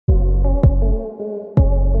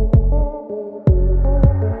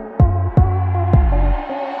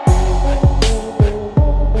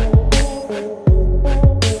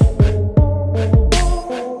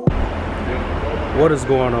What is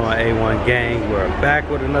going on, A1 gang? We're back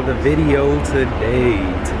with another video today.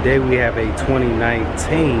 Today we have a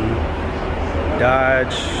 2019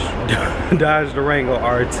 Dodge Durango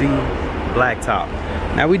RT Blacktop.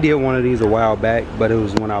 Now we did one of these a while back, but it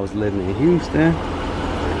was when I was living in Houston.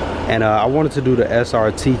 And I wanted to do the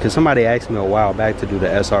SRT because somebody asked me a while back to do the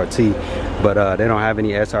SRT, but they don't have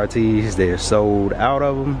any SRTs. They're sold out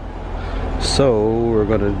of them. So we're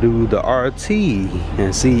gonna do the RT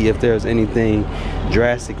and see if there's anything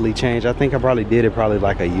drastically changed. I think I probably did it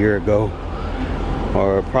like a year ago,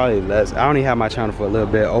 or probably less. I only have my channel for a little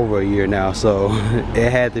bit over a year now, so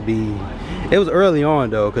it had to be. It was early on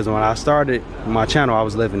though, because when I started my channel, I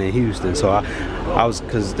was living in Houston, so I was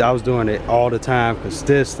doing it all the time,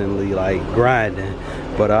 consistently, like grinding.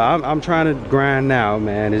 But I'm trying to grind now,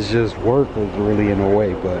 man. It's just work is really in the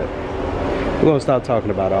way, but we're gonna stop talking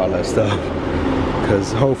about all that stuff,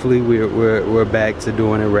 because hopefully we're back to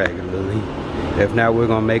doing it regularly. If not, we're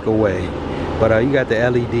gonna make a way. But you got the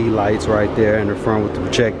LED lights right there in the front with the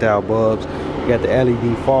projectile bulbs. You got the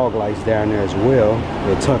LED fog lights down there as well.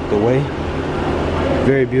 They're tucked away.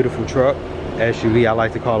 Very beautiful truck, SUV. I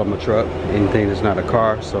like to call them a truck. Anything that's not a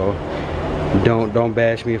car, so don't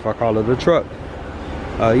bash me if I call it a truck.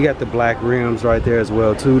 You got the black rims right there as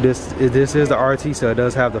well too. This is the RT, so it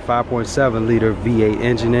does have the 5.7 liter V8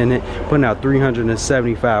 engine in it, putting out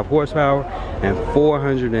 375 horsepower and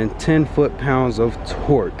 410 foot-pounds of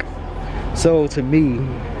torque. So to me,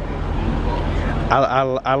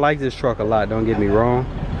 I like this truck a lot, don't get me wrong,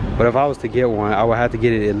 but if I was to get one, I would have to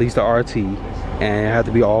get it at least the RT, and it have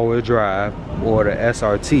to be all-wheel drive, or the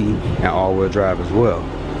SRT and all-wheel drive as well.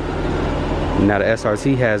 Now the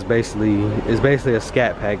SRT is basically a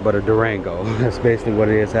scat pack, but a Durango. That's basically what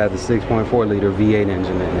it is. It has a 6.4 liter V8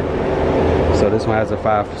 engine in it. So this one has a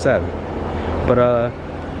 5.7. But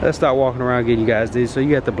let's start walking around getting you guys these. So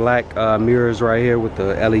you got the black mirrors right here with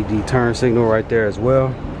the LED turn signal right there as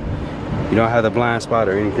well. You don't have the blind spot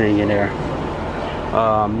or anything in there.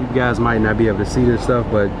 You guys might not be able to see this stuff,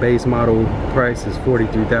 but base model price is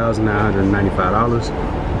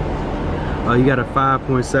 $43,995. You got a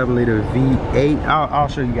 5.7 liter V8. I'll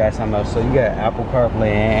show you guys something else. So you got Apple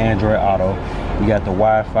CarPlay and Android Auto. You got the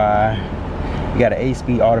Wi-Fi. You got an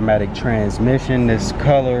 8-speed automatic transmission. This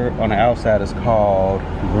color on the outside is called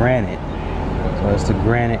granite. So it's the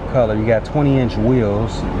granite color. You got 20-inch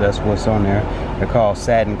wheels. That's what's on there. They're called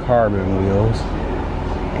satin carbon wheels.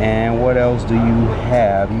 And what else do you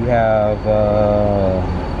have? You have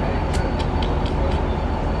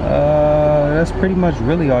that's pretty much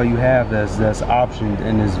really all you have that's optioned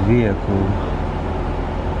in this vehicle.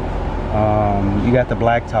 You got the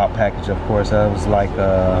Blacktop package, of course. That was like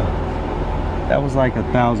a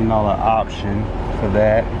 $1,000 option for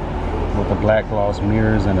that, with the black gloss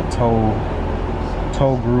mirrors and a tow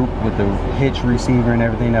group with the hitch receiver and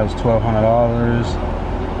everything. That was $1,200.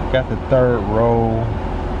 Got the third row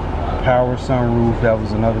power sunroof. That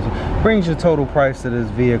was another. Brings your total price to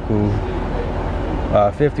this vehicle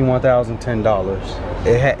 $51,010.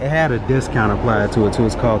 It had a discount applied to it too.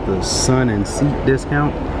 It's called the sun and seat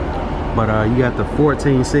discount. But you got the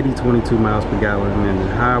 14 city, 22 miles per gallon, and the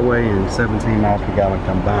highway, and 17 miles per gallon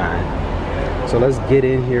combined. So let's get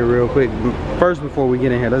in here real quick. First, before we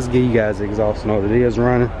get in here, let's give you guys the exhaust note. It is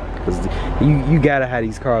running, because you gotta have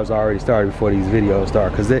these cars already started before these videos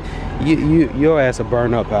start, because your ass will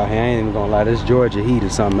burn up out here. I ain't even gonna lie, this Georgia heat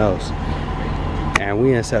is something else. And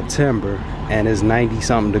we in September, and it's 90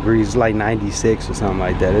 something degrees. It's like 96 or something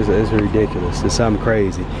like that. It's ridiculous. It's something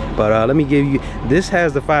crazy. But let me give you, this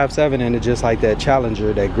has the 5.7 in it, just like that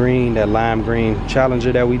Challenger, that lime green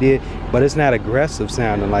Challenger that we did, but it's not aggressive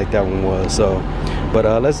sounding like that one was. So but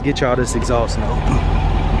let's get y'all this exhaust note.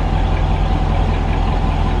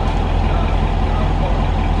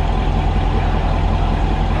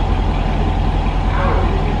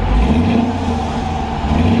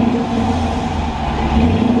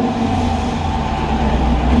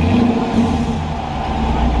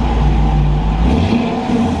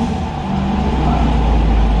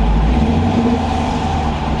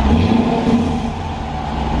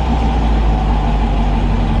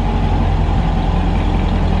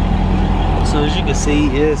 See,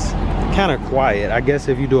 it's kind of quiet. I guess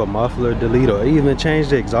if you do a muffler delete, or even change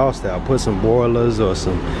the exhaust out, put some boilers or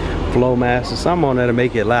some flow masks or something on there to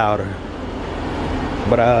make it louder.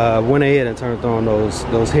 But I went ahead and turned on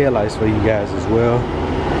those headlights for you guys as well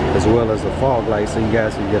as the fog lights, so you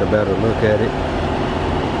guys can get a better look at it.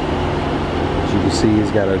 As you can see,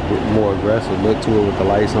 it's got a more aggressive look to it with the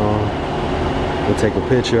lights on. We'll take a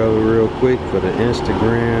picture of it real quick for the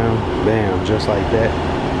Instagram. Bam, just like that.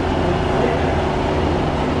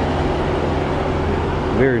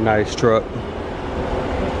 Very nice truck.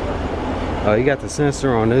 You got the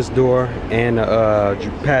sensor on this door and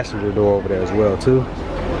the passenger door over there as well too.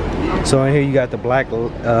 So in here you got the black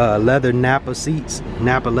leather Napa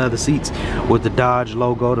leather seats with the Dodge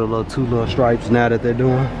logo, the two little stripes now that they're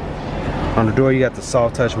doing. On the door you got the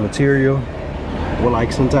soft touch material with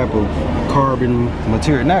like some type of carbon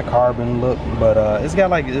material, not carbon look, but it's got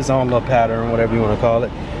like its own little pattern, whatever you want to call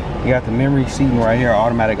it. You got the memory seating right here,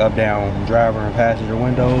 automatic up down driver and passenger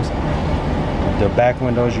windows. The back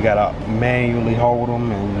windows you gotta manually hold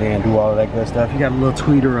them and then do all of that good stuff. You got a little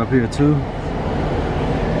tweeter up here too.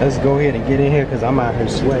 Let's go ahead and get in here because I'm out here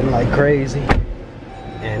sweating like crazy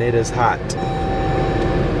and it is hot.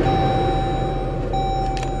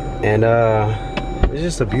 And it's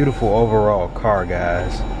just a beautiful overall car,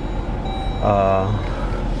 guys.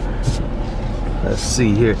 Let's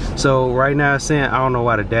see here. So right now it's saying, I don't know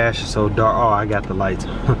why the dash is so dark. Oh, I got the lights.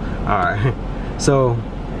 Alright, so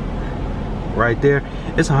right there,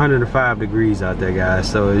 it's 105 degrees out there,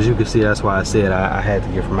 guys. So as you can see, that's why I said I had to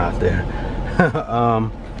get from out there.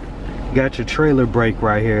 Got your trailer brake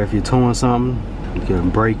right here. If you're towing something, you can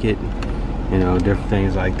brake it, you know, different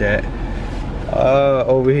things like that.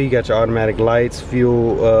 Over here you got your automatic lights,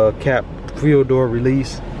 fuel cap, fuel door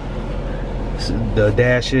release. The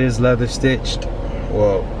dash is leather stitched.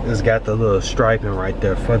 Well, it's got the little striping right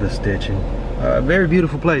there for the stitching. Very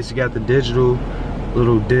beautiful place. You got the digital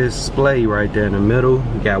little display right there in the middle.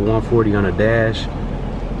 You got 140 on the dash.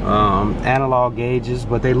 Analog gauges,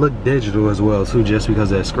 but they look digital as well too, just because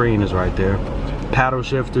that screen is right there. Paddle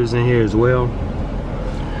shifters in here as well.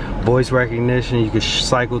 Voice recognition, you can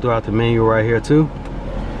cycle throughout the menu right here too.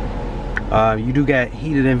 You do got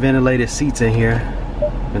heated and ventilated seats in here.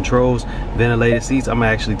 Controls, ventilated seats. I'm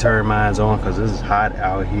gonna actually turn mine on because this is hot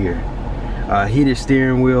out here. Heated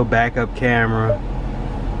steering wheel, backup camera.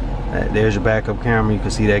 There's your backup camera. You can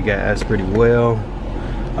see that guy, that's pretty well.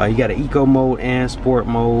 You got an eco mode and sport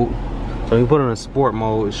mode. So you put it in sport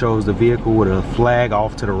mode, it shows the vehicle with a flag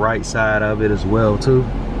off to the right side of it as well too.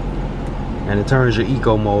 And it turns your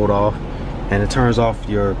eco mode off, and it turns off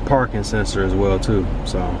your parking sensor as well too.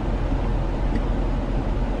 So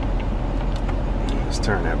let's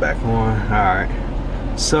turn that back on. All right,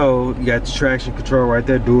 so you got the traction control right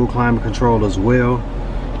there, dual climate control as well.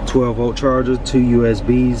 12-volt charger, 2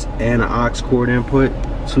 USBs and an aux cord input,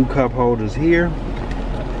 2 cup holders here.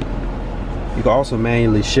 You can also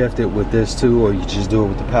manually shift it with this too, or you just do it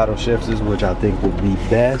with the paddle shifters, which I think would be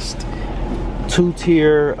best.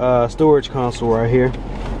 2-tier storage console right here.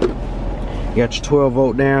 You got your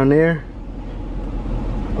 12-volt down there.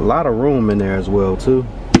 A lot of room in there as well too.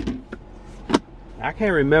 I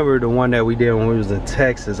can't remember the one that we did when we was in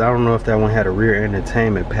Texas. I don't know if that one had a rear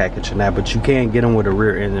entertainment package or not, but you can get them with a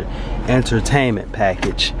rear entertainment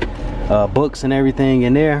package. Books and everything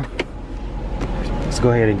in there. Let's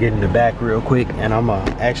go ahead and get in the back real quick, and I'm gonna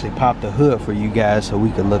actually pop the hood for you guys so we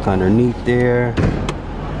can look underneath there.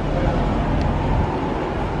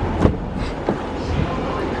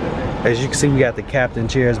 As you can see, we got the captain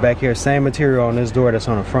chairs back here. Same material on this door that's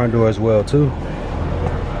on the front door as well too.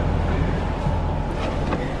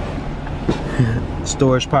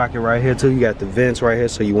 Storage pocket right here too. You got the vents right here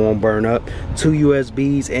so you won't burn up. 2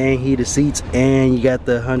 USBs and heated seats, and you got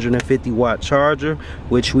the 150-watt charger,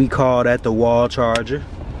 which we call that the wall charger.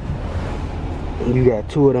 You got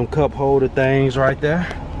 2 of them cup holder things right there.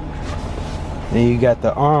 And you got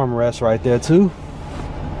the armrest right there too.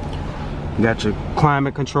 You got your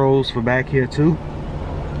climate controls for back here too.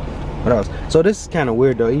 What else? So this is kind of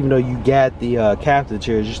weird though. Even though you got the captain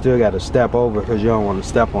chairs, you still got to step over because you don't want to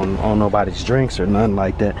step on nobody's drinks or nothing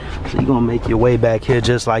like that. So you're gonna make your way back here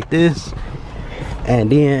just like this.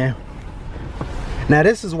 And then, now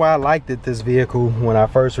this is why I liked this vehicle when I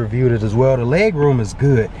first reviewed it as well. The leg room is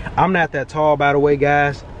good. I'm not that tall, by the way,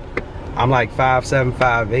 guys. I'm like 5'7",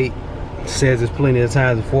 5'8". Says this plenty of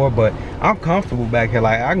times before, but I'm comfortable back here.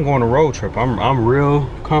 Like I can go on a road trip. I'm real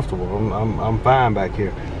comfortable. I'm fine back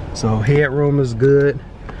here. So headroom is good.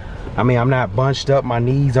 I mean, I'm not bunched up. My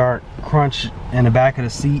knees aren't crunched in the back of the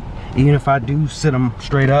seat. Even if I do sit them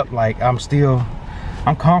straight up, like I'm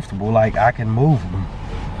comfortable. Like I can move them.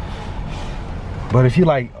 But if you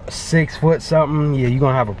like 6 foot something, yeah, you're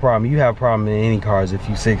gonna have a problem. You have a problem in any cars if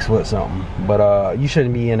you 6 foot something. But you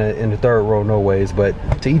shouldn't be in the third row no ways. But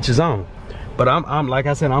to each his own. But I'm like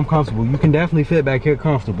I said, I'm comfortable. You can definitely fit back here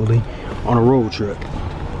comfortably on a road trip.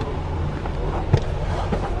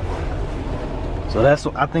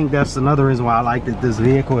 So I think that's another reason why I liked this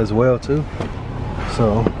vehicle as well too.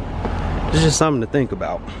 So it's just something to think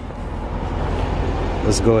about.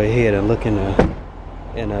 Let's go ahead and look in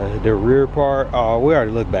the rear part. Oh, we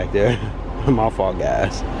already looked back there. My fault,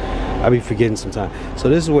 guys. I be forgetting sometimes. So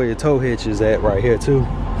this is where your tow hitch is at right here too.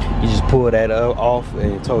 You just pull that off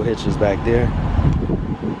and your tow hitch is back there.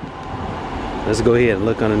 Let's go ahead and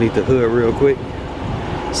look underneath the hood real quick.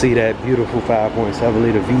 See that beautiful 5.7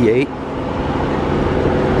 liter V8.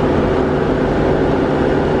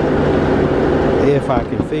 If I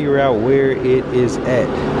can figure out where it is at.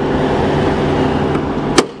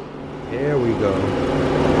 There we go.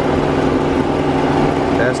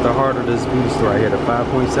 That's the heart of this beast right here, the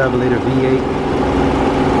 5.7 liter V8.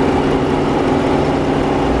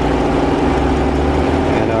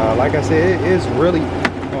 And like I said, it's really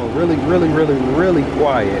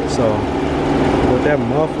quiet. So with that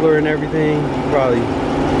muffler and everything,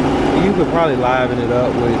 you could probably liven it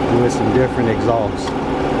up with some different exhausts.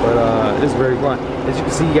 But it's very quiet. As you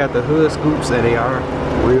can see, you got the hood scoops, and they are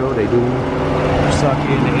real. They do suck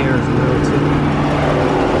in the air as well too.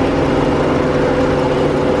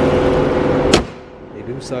 They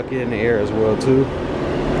do suck in the air as well too.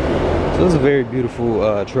 So it's a very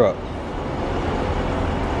beautiful truck.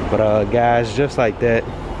 But guys, just like that,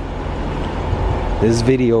 this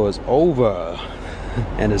video is over.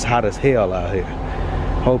 And it's hot as hell out here.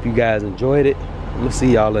 Hope you guys enjoyed it. We'll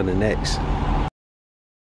see y'all in the next.